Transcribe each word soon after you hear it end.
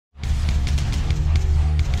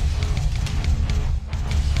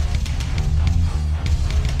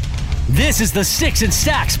This is the Sticks and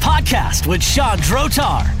Stacks podcast with Sean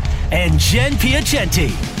Drotar and Jen Piacenti.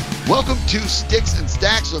 Welcome to Sticks and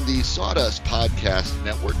Stacks on the Sawdust Podcast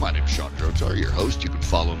Network. My name is Sean Drotar, your host. You can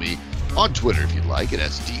follow me on Twitter if you'd like at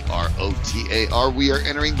SDROTAR. We are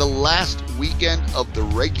entering the last weekend of the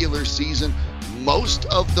regular season. Most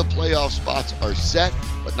of the playoff spots are set,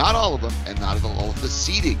 but not all of them, and not all of the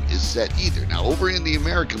seeding is set either. Now, over in the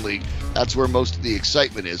American League, that's where most of the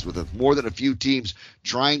excitement is, with more than a few teams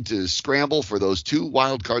trying to scramble for those two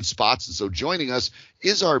wild card spots. And so joining us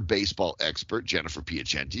is our baseball expert, Jennifer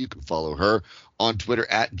Piacenti. You can follow her on Twitter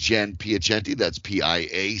at Jen Piacenti. That's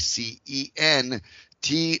Piacenti.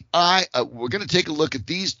 We're going to take a look at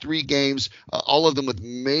these three games, all of them with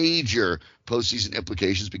major postseason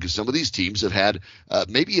implications, because some of these teams have had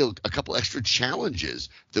maybe a couple extra challenges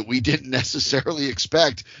that we didn't necessarily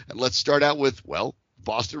expect. And let's start out with, well,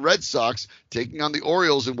 Boston Red Sox taking on the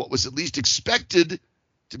Orioles in what was at least expected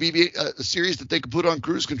to be a series that they could put on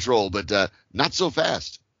cruise control, but not so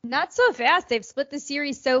fast. Not so fast. They've split the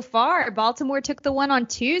series so far. Baltimore took the one on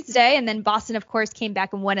Tuesday, and then Boston, of course, came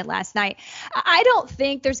back and won it last night. I don't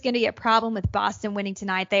think there's going to be a problem with Boston winning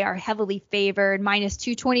tonight. They are heavily favored, minus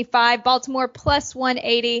 225. Baltimore plus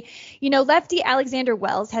 180. You know, lefty Alexander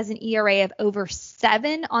Wells has an ERA of over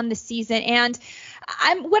 7 on the season, and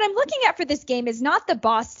what I'm looking at for this game is not the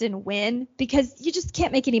Boston win, because you just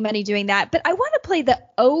can't make any money doing that. But I want to play the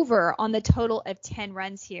over on the total of 10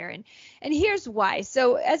 runs here. And here's why.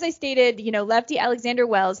 So as I stated, you know, lefty Alexander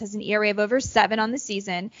Wells has an ERA of over 7 on the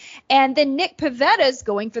season. And then Nick Pivetta's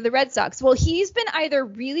going for the Red Sox. Well, he's been either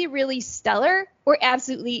really, really stellar or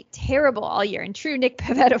absolutely terrible all year in true Nick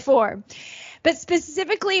Pivetta form. But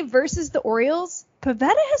specifically versus the Orioles,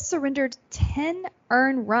 Pivetta has surrendered 10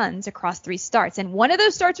 earned runs across 3 starts, and one of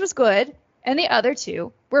those starts was good, and the other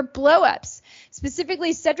 2 were blow-ups.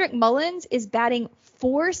 Specifically, Cedric Mullins is batting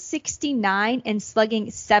 .469 and slugging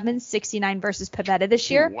 .769 versus Pivetta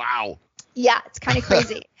this year. Wow. Yeah, it's kind of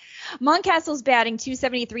crazy. Mountcastle's batting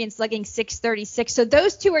 .273 and slugging .636. So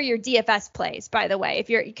those 2 are your DFS plays, by the way,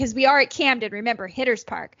 because we are at Camden, remember, Hitters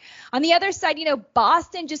Park. On the other side, you know,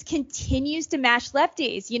 Boston just continues to mash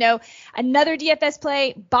lefties. You know, another DFS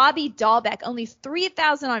play, Bobby Dahlbeck, only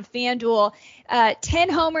 3,000 on FanDuel, 10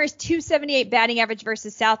 homers, .278 batting average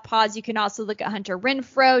versus Southpaws. You can also look at Hunter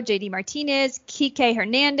Renfroe, JD Martinez, Kike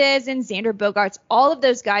Hernandez, and Xander Bogaerts. All of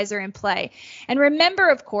those guys are in play. And remember,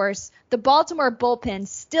 of course, the Baltimore bullpen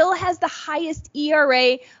still has the highest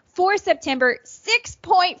ERA for September,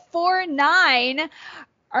 6.49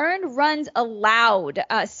 earned runs allowed.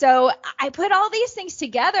 So I put all these things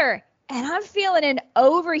together, and I'm feeling an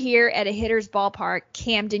over here at a Hitter's Ballpark,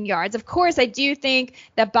 Camden Yards. Of course, I do think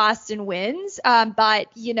that Boston wins, but,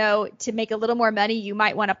 you know, to make a little more money, you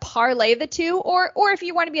might want to parlay the 2, or if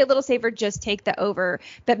you want to be a little safer, just take the over.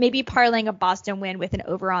 But maybe parlaying a Boston win with an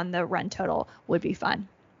over on the run total would be fun.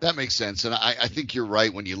 That makes sense, and I think you're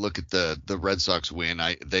right when you look at the Red Sox win.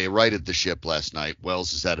 They righted the ship last night.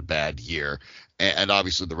 Wells has had a bad year, and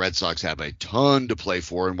obviously the Red Sox have a ton to play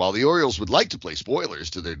for. And while the Orioles would like to play spoilers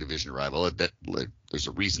to their division rival, there's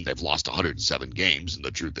a reason they've lost 107 games, and the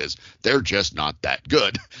truth is they're just not that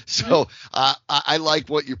good. So I like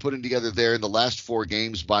what you're putting together there. In the last 4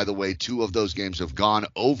 games, by the way, 2 of those games have gone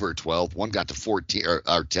over 12. One got to 14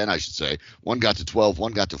 or 10, I should say. One got to 12.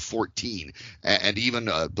 One got to 14, and even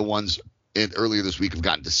the ones earlier this week have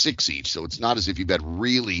gotten to 6 each. So it's not as if you've had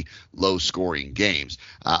really low scoring games.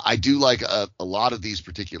 I do like a lot of these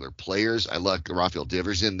particular players. I like Rafael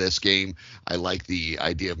Devers in this game. I like the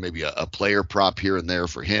idea of maybe a player prop here and there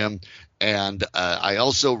for him. And I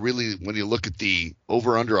also really, when you look at the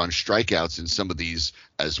over-under on strikeouts in some of these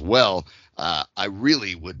as well, I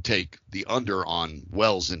really would take the under on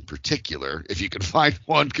Wells in particular, if you can find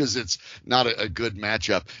one, because it's not a good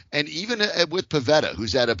matchup. And even with Pivetta,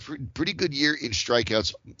 who's had a pretty good year in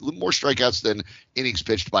strikeouts, a little more strikeouts than innings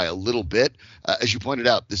pitched by a little bit. As you pointed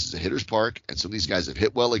out, this is a hitter's park, and some of these guys have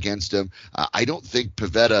hit well against him. I don't think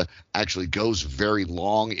Pivetta actually goes very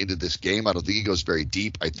long into this game. I don't think he goes very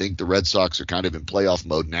deep. I think the Red Sox are kind of in playoff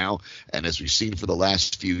mode now, and as we've seen for the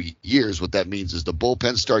last few years, what that means is the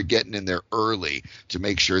bullpen start getting in there early to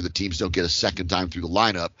make sure the teams don't get a second time through the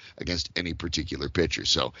lineup against any particular pitcher.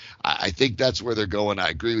 So I think that's where they're going. I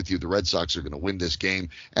agree with you. The Red Sox are going to win this game,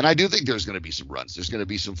 and I do think there's going to be some runs. There's going to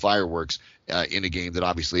be some fireworks in a game that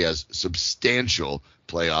obviously has substantial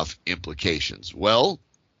playoff implications. Well,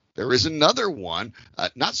 there is another one,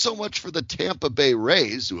 not so much for the Tampa Bay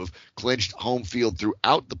Rays, who have clinched home field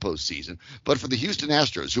throughout the postseason, but for the Houston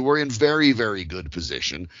Astros, who are in very, very good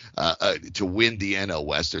position to win the NL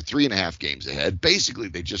West. They're 3.5 games ahead. Basically,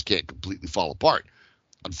 they just can't completely fall apart.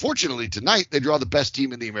 Unfortunately, tonight they draw the best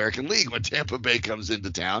team in the American League when Tampa Bay comes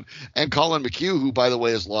into town, and Colin McHugh, who, by the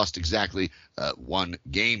way, has lost exactly one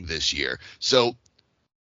game this year. So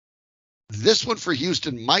this one for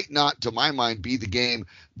Houston might not, to my mind, be the game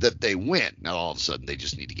that they win. Now, all of a sudden, they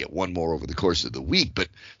just need to get one more over the course of the week. But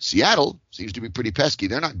Seattle seems to be pretty pesky.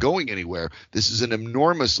 They're not going anywhere. This is an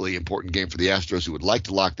enormously important game for the Astros, who would like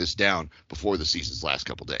to lock this down before the season's last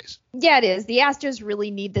couple days. Yeah, it is. The Astros really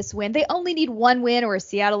need this win. They only need one win or a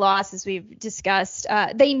Seattle loss, as we've discussed.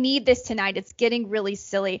 They need this tonight. It's getting really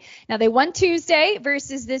silly. Now, they won Tuesday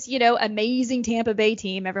versus this, amazing Tampa Bay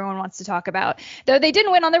team everyone wants to talk about. Though they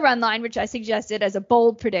didn't win on the run line, which I suggested as a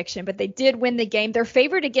bold prediction, but they did win the game. They're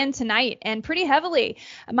favored again tonight, and pretty heavily.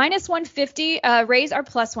 Minus 150, Rays are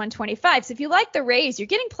plus 125. So if you like the Rays, you're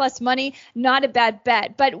getting plus money, not a bad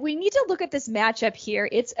bet. But we need to look at this matchup here.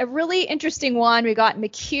 It's a really interesting one. We got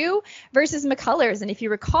McHugh versus McCullers. And if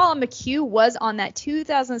you recall, McHugh was on that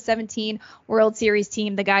 2017 World Series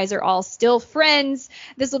team. The guys are all still friends.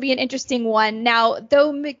 This will be an interesting one. Now,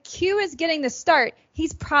 though McHugh is getting the start,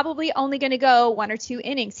 he's probably only going to go 1 or 2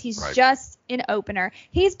 innings. He's just an opener.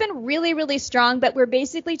 He's been really, really strong, but we're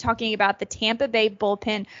basically talking about the Tampa Bay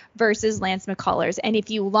bullpen versus Lance McCullers. And if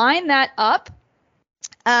you line that up,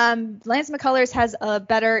 Lance McCullers has a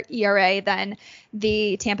better ERA than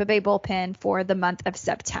the Tampa Bay bullpen for the month of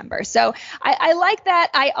September. So I like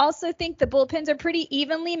that. I also think the bullpens are pretty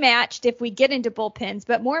evenly matched if we get into bullpens.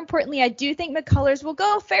 But more importantly, I do think McCullers will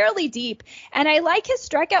go fairly deep. And I like his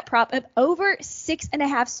strikeout prop of over 6.5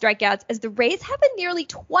 strikeouts, as the Rays have a nearly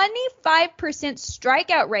 25%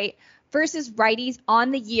 strikeout rate versus righties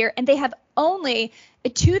on the year, and they have only a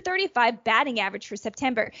 235 batting average for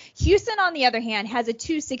September. Houston, on the other hand, has a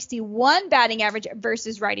 261 batting average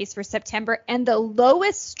versus righties for September, and the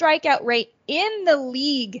lowest strikeout rate in the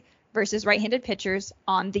league versus right-handed pitchers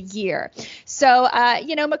on the year. So,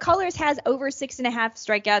 McCullers has over 6.5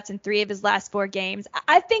 strikeouts in 3 of his last 4 games.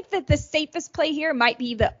 I think that the safest play here might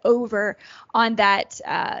be the over on that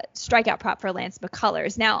strikeout prop for Lance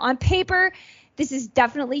McCullers. Now, on paper, this is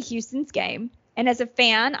definitely Houston's game. And as a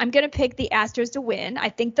fan, I'm going to pick the Astros to win. I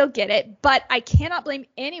think they'll get it, but I cannot blame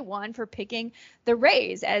anyone for picking the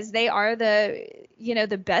Rays, as they are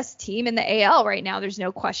the best team in the AL right now. There's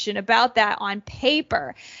no question about that on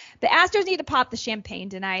paper. The Astros need to pop the champagne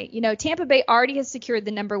tonight. Tampa Bay already has secured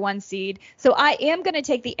the number 1 seed. So I am going to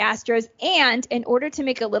take the Astros. And in order to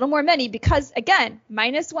make a little more money, because again,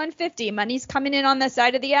 minus 150, money's coming in on the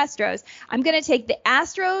side of the Astros, I'm going to take the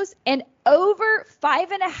Astros and over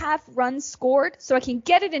 5.5 runs scored, so I can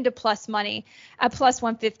get it into plus money at plus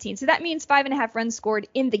 115. So that means 5.5 runs scored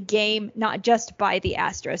in the game, not just by the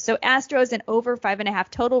Astros. So Astros and over 5.5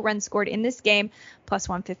 total runs scored in this game, plus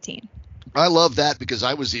 115. I love that, because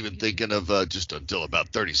I was even thinking of just until about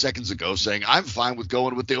 30 seconds ago saying I'm fine with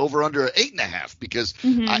going with the over-under 8.5, because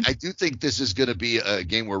I do think this is going to be a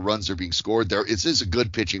game where runs are being scored. It is a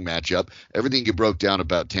good pitching matchup. Everything you broke down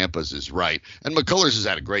about Tampa's is right. And McCullers has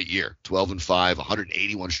had a great year, 12-5,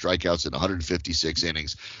 181 strikeouts in 156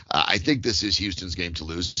 innings. I think this is Houston's game to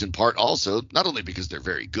lose, in part also not only because they're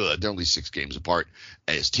very good, they're only 6 games apart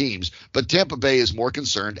as teams, but Tampa Bay is more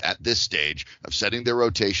concerned at this stage of setting their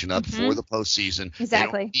rotation up for the postseason.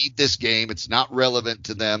 Exactly. They don't need this game. It's not relevant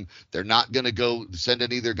to them. They're not going to go send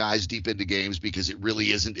any of their guys deep into games because it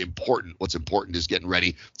really isn't important. What's important is getting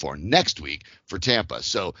ready for next week for Tampa.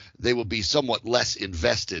 So they will be somewhat less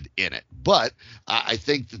invested in it. But I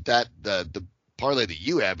think that the parlay that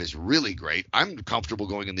you have is really great. I'm comfortable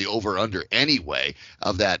going in the over-under anyway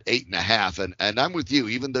of that 8.5. And I'm with you.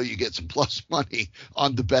 Even though you get some plus money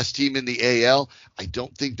on the best team in the AL, I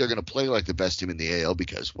don't think they're going to play like the best team in the AL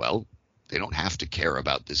because, well, they don't have to care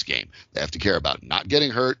about this game. They have to care about not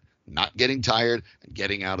getting hurt, not getting tired, and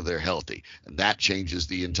getting out of there healthy. And that changes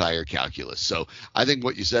the entire calculus. So I think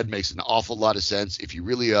what you said makes an awful lot of sense. If you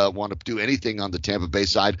really want to do anything on the Tampa Bay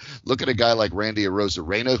side, look at a guy like Randy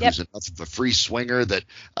Arozarena, who's enough of a free swinger that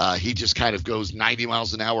he just kind of goes 90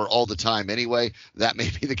 miles an hour all the time anyway. That may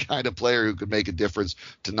be the kind of player who could make a difference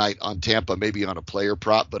tonight on Tampa, maybe on a player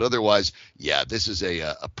prop. But otherwise, yeah, this is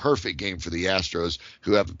a perfect game for the Astros,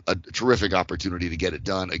 who have a terrific opportunity to get it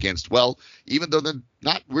done against, well, even though they're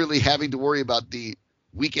not really having to worry about the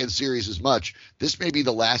weekend series as much, this may be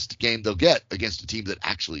the last game they'll get against a team that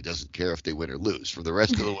actually doesn't care if they win or lose. For the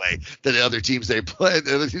rest of the way, that the other teams they're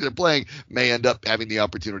playing may end up having the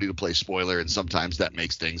opportunity to play spoiler, and sometimes that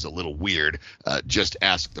makes things a little weird. Just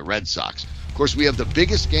ask the Red Sox. Of course, we have the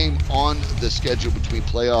biggest game on the schedule between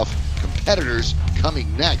playoff competitors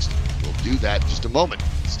coming next. We'll do that in just a moment.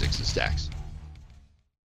 Sticks and Stacks.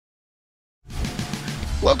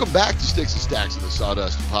 Welcome back to Sticks and Stacks on the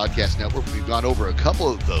Sawdust Podcast Network. We've gone over a couple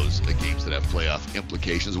of those games that have playoff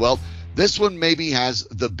implications. Well, this one maybe has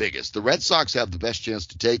the biggest. The Red Sox have the best chance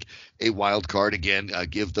to take a wild card. Again,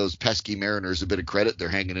 give those pesky Mariners a bit of credit. They're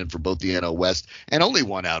hanging in for both the NL West and only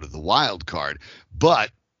one out of the wild card.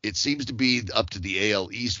 But it seems to be up to the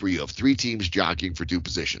AL East where you have three teams jockeying for two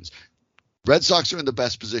positions. Red Sox are in the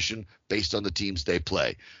best position based on the teams they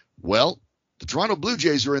play. Well, the Toronto Blue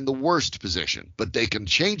Jays are in the worst position, but they can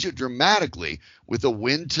change it dramatically with a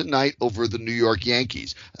win tonight over the New York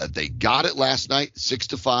Yankees. They got it last night,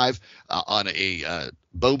 6-5 on a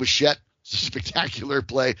Bo Bichette spectacular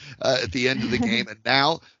play at the end of the game. And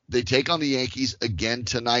now they take on the Yankees again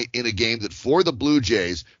tonight in a game that for the Blue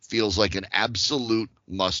Jays feels like an absolute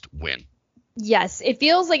must win. Yes, it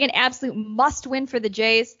feels like an absolute must win for the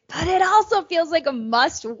Jays, but it also feels like a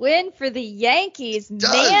must win for the Yankees.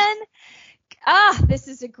 Man. This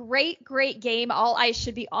is a great, great game. All eyes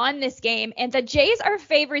should be on this game. And the Jays are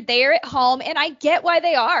favored there at home, and I get why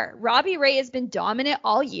they are. Robbie Ray has been dominant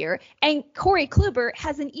all year, and Corey Kluber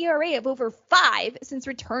has an ERA of over 5 since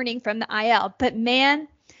returning from the IL. But, man,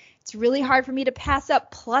 it's really hard for me to pass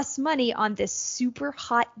up plus money on this super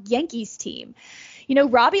hot Yankees team. You know,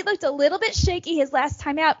 Robbie looked a little bit shaky his last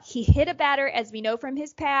time out. He hit a batter, as we know from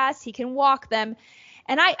his past. He can walk them.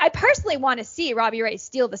 And I personally want to see Robbie Ray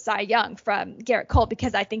steal the Cy Young from Garrett Cole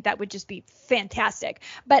because I think that would just be fantastic.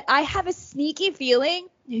 But I have a sneaky feeling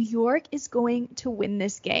New York is going to win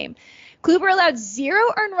this game. Kluber allowed 0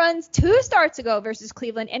 earned runs 2 starts ago versus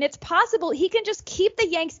Cleveland, and it's possible he can just keep the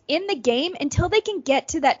Yanks in the game until they can get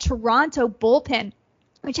to that Toronto bullpen,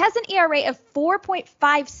 which has an ERA of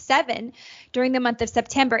 4.57 during the month of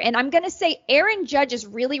September. And I'm going to say Aaron Judge is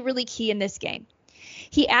really, really key in this game.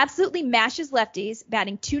 He absolutely mashes lefties,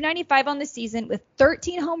 batting .295 on the season with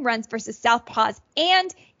 13 home runs versus Southpaws.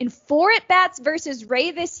 And in 4 at-bats versus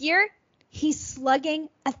Ray this year, he's slugging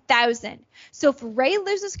 1,000. So if Ray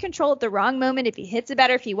loses control at the wrong moment, if he hits a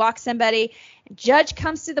batter, if he walks somebody, and Judge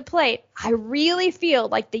comes to the plate, I really feel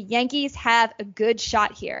like the Yankees have a good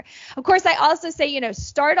shot here. Of course, I also say,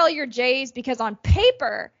 start all your Jays because on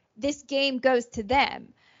paper, this game goes to them.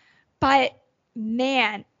 But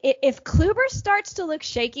man, if Kluber starts to look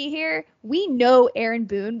shaky here, we know Aaron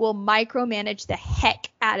Boone will micromanage the heck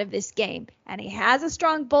out of this game. And he has a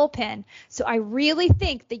strong bullpen. So I really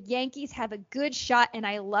think the Yankees have a good shot, and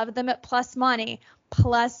I love them at plus money,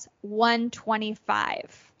 plus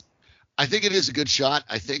 125. I think it is a good shot.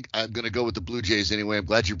 I think I'm going to go with the Blue Jays anyway. I'm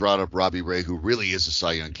glad you brought up Robbie Ray, who really is a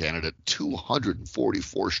Cy Young candidate.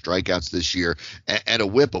 244 strikeouts this year and a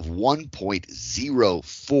whip of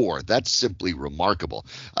 1.04. That's simply remarkable.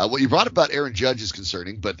 What you brought up about Aaron Judge is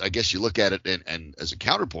concerning, but I guess you look at it and as a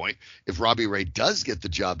counterpoint, if Robbie Ray does get the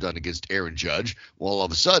job done against Aaron Judge, well, all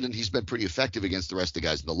of a sudden he's been pretty effective against the rest of the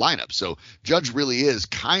guys in the lineup. So Judge really is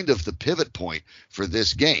kind of the pivot point for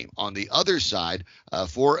this game. On the other side,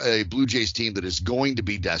 for a Blue Jays team that is going to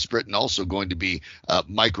be desperate and also going to be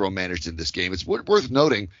micromanaged in this game, it's worth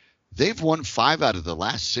noting they've won 5 out of the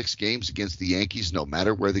last 6 games against the Yankees, no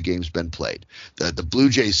matter where the game's been played. The Blue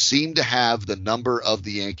Jays seem to have the number of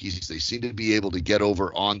the Yankees. They seem to be able to get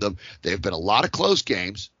over on them. There have been a lot of close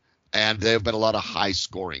games, and there have been a lot of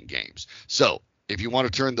high-scoring games. So if you want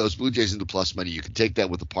to turn those Blue Jays into plus money, you can take that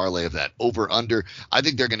with a parlay of that over-under. I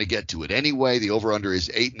think they're going to get to it anyway. The over-under is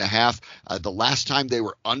 8.5. The last time they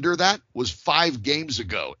were under that was 5 games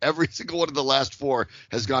ago. Every single one of the last 4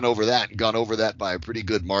 has gone over that and gone over that by a pretty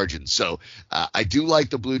good margin. So I do like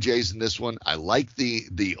the Blue Jays in this one. I like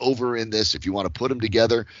the over in this. If you want to put them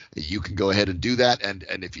together, you can go ahead and do that. And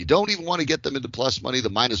if you don't even want to get them into plus money, the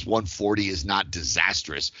minus 140 is not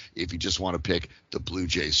disastrous if you just want to pick the Blue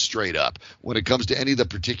Jays straight up. When it comes to any of the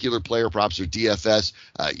particular player props or DFS,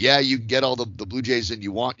 you can get all the Blue Jays in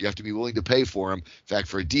you want. You have to be willing to pay for them. In fact,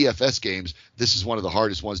 for DFS games, this is one of the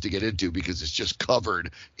hardest ones to get into because it's just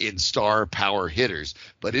covered in star power hitters.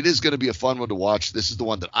 But it is going to be a fun one to watch. This is the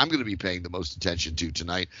one that I'm going to be paying the most attention to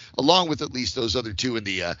tonight, along with at least those other 2 in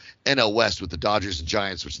the NL West with the Dodgers and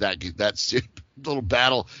Giants, which that's little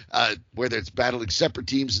battle, whether it's battling separate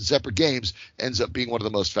teams and separate games, ends up being one of the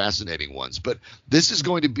most fascinating ones. But this is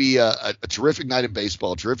going to be a terrific night in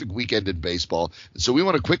baseball, a terrific weekend in baseball. And so we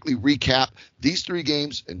want to quickly recap these 3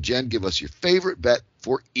 games, and Jen, give us your favorite bet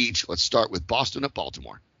for each. Let's start with Boston at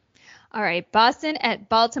Baltimore. All right, Boston at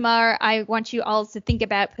Baltimore. I want you all to think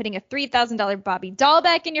about putting a $3,000 Bobby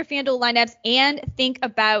Dahlbeck in your FanDuel lineups and think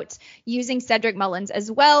about using Cedric Mullins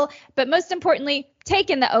as well. But most importantly,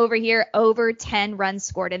 taking the over here, over 10 runs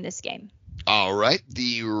scored in this game. All right,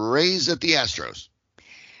 the Rays at the Astros.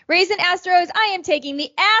 Rays and Astros, I am taking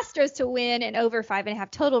the Astros to win and over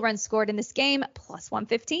 5.5 total runs scored in this game, plus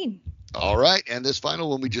 115. All right. And this final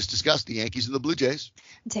one we just discussed, the Yankees and the Blue Jays.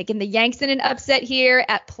 I'm taking the Yanks in an upset here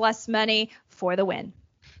at plus money for the win.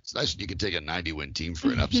 It's nice when you can take a 90-win team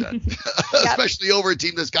for an upset, especially over a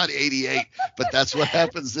team that's got 88. But that's what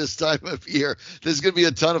happens this time of year. This is going to be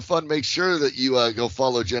a ton of fun. Make sure that you go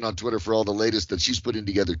follow Jen on Twitter for all the latest that she's putting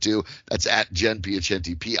together, too. That's at Jen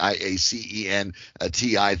Piacenti, Piacenti.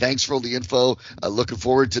 Thanks for all the info. Looking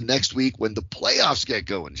forward to next week when the playoffs get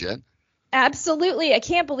going, Jen. Absolutely. I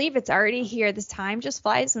can't believe it's already here. This time just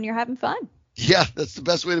flies when you're having fun. Yeah, that's the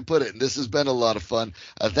best way to put it. And this has been a lot of fun.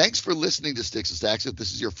 Thanks for listening to Sticks and Stacks. If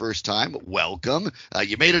this is your first time, welcome.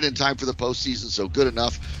 You made it in time for the postseason, so good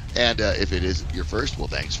enough. And if it is your first, well,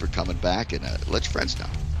 thanks for coming back. And let your friends know.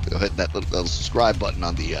 Go ahead and that little subscribe button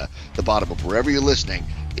on the bottom of wherever you're listening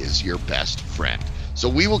is your best friend. So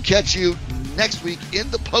we will catch you next week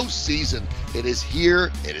in the postseason. It is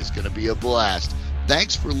here. It is going to be a blast.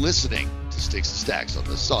 Thanks for listening to Sticks and Stacks on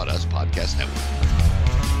the Sawdust Podcast Network.